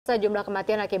Jumlah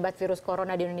kematian akibat virus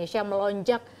corona di Indonesia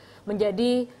melonjak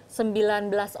menjadi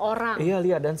 19 orang. Iya,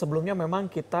 Lia, dan sebelumnya memang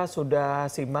kita sudah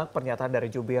simak pernyataan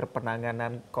dari Jubir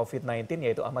Penanganan Covid-19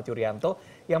 yaitu Ahmad Yuryanto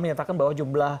yang menyatakan bahwa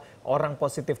jumlah orang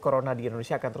positif corona di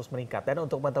Indonesia akan terus meningkat. Dan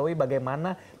untuk mengetahui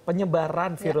bagaimana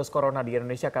penyebaran virus corona di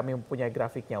Indonesia, kami mempunyai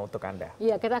grafiknya untuk Anda.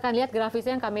 Iya, kita akan lihat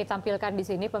grafisnya yang kami tampilkan di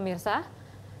sini, pemirsa.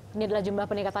 Ini adalah jumlah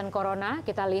peningkatan corona.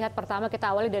 Kita lihat pertama,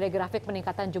 kita awali dari grafik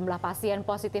peningkatan jumlah pasien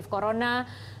positif corona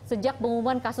sejak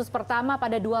pengumuman kasus pertama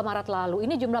pada 2 Maret lalu.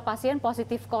 Ini jumlah pasien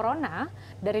positif corona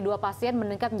dari 2 pasien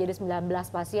meningkat menjadi 19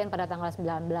 pasien pada tanggal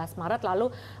 19 Maret,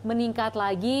 lalu meningkat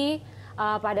lagi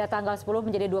pada tanggal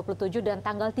 10 menjadi 27 dan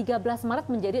tanggal 13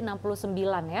 Maret menjadi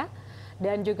 69 ya.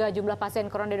 Dan juga jumlah pasien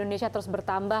corona di Indonesia terus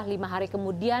bertambah 5 hari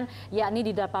kemudian, yakni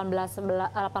di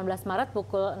 18 Maret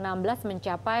pukul 16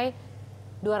 mencapai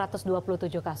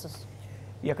 227 kasus.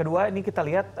 Ya, kedua ini kita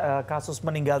lihat kasus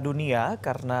meninggal dunia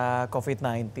karena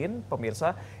COVID-19,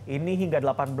 pemirsa. Ini hingga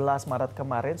 18 Maret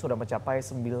kemarin sudah mencapai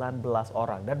 19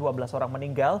 orang dan 12 orang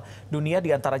meninggal dunia,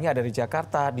 diantaranya ada di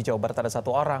Jakarta, di Jawa Barat ada 1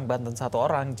 orang, Banten 1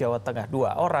 orang, Jawa Tengah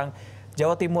 2 orang,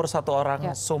 Jawa Timur 1 orang,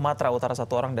 Sumatera Utara 1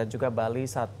 orang, dan juga Bali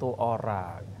 1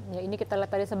 orang. Ya, ini kita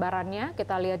lihat tadi sebarannya,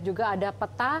 kita lihat juga ada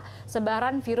peta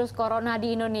sebaran virus corona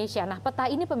di Indonesia. Nah,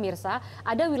 peta ini pemirsa,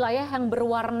 ada wilayah yang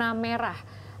berwarna merah.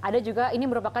 Ada juga, ini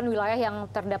merupakan wilayah yang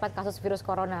terdapat kasus virus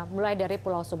corona, mulai dari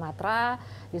Pulau Sumatera,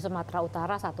 di Sumatera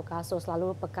Utara 1 kasus,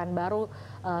 lalu Pekanbaru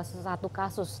 1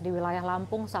 kasus, di wilayah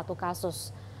Lampung 1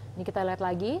 kasus. Ini kita lihat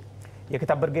lagi. Ya,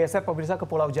 kita bergeser pemirsa ke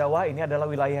Pulau Jawa. Ini adalah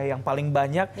wilayah yang paling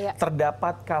banyak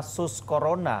terdapat kasus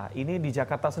corona. Ini di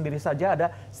Jakarta sendiri saja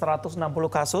ada 160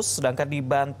 kasus, sedangkan di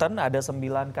Banten ada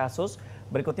 9 kasus.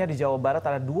 Berikutnya di Jawa Barat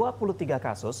ada 23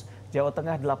 kasus, Jawa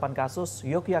Tengah 8 kasus,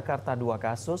 Yogyakarta 2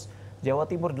 kasus, Jawa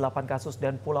Timur 8 kasus,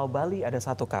 dan Pulau Bali ada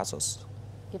 1 kasus.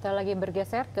 Kita lagi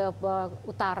bergeser ke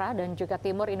utara dan juga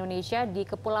timur Indonesia, di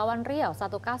Kepulauan Riau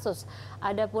 1 kasus.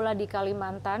 Ada pula di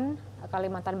Kalimantan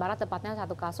Barat tepatnya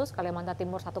 1 kasus, Kalimantan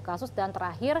Timur 1 kasus, dan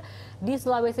terakhir di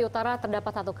Sulawesi Utara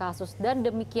terdapat 1 kasus. Dan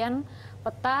demikian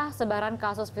peta sebaran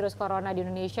kasus virus corona di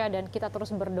Indonesia, dan kita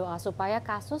terus berdoa supaya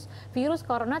kasus virus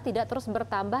corona tidak terus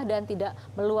bertambah dan tidak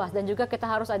meluas. Dan juga kita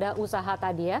harus ada usaha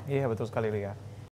tadi ya. Iya, betul sekali, Lia.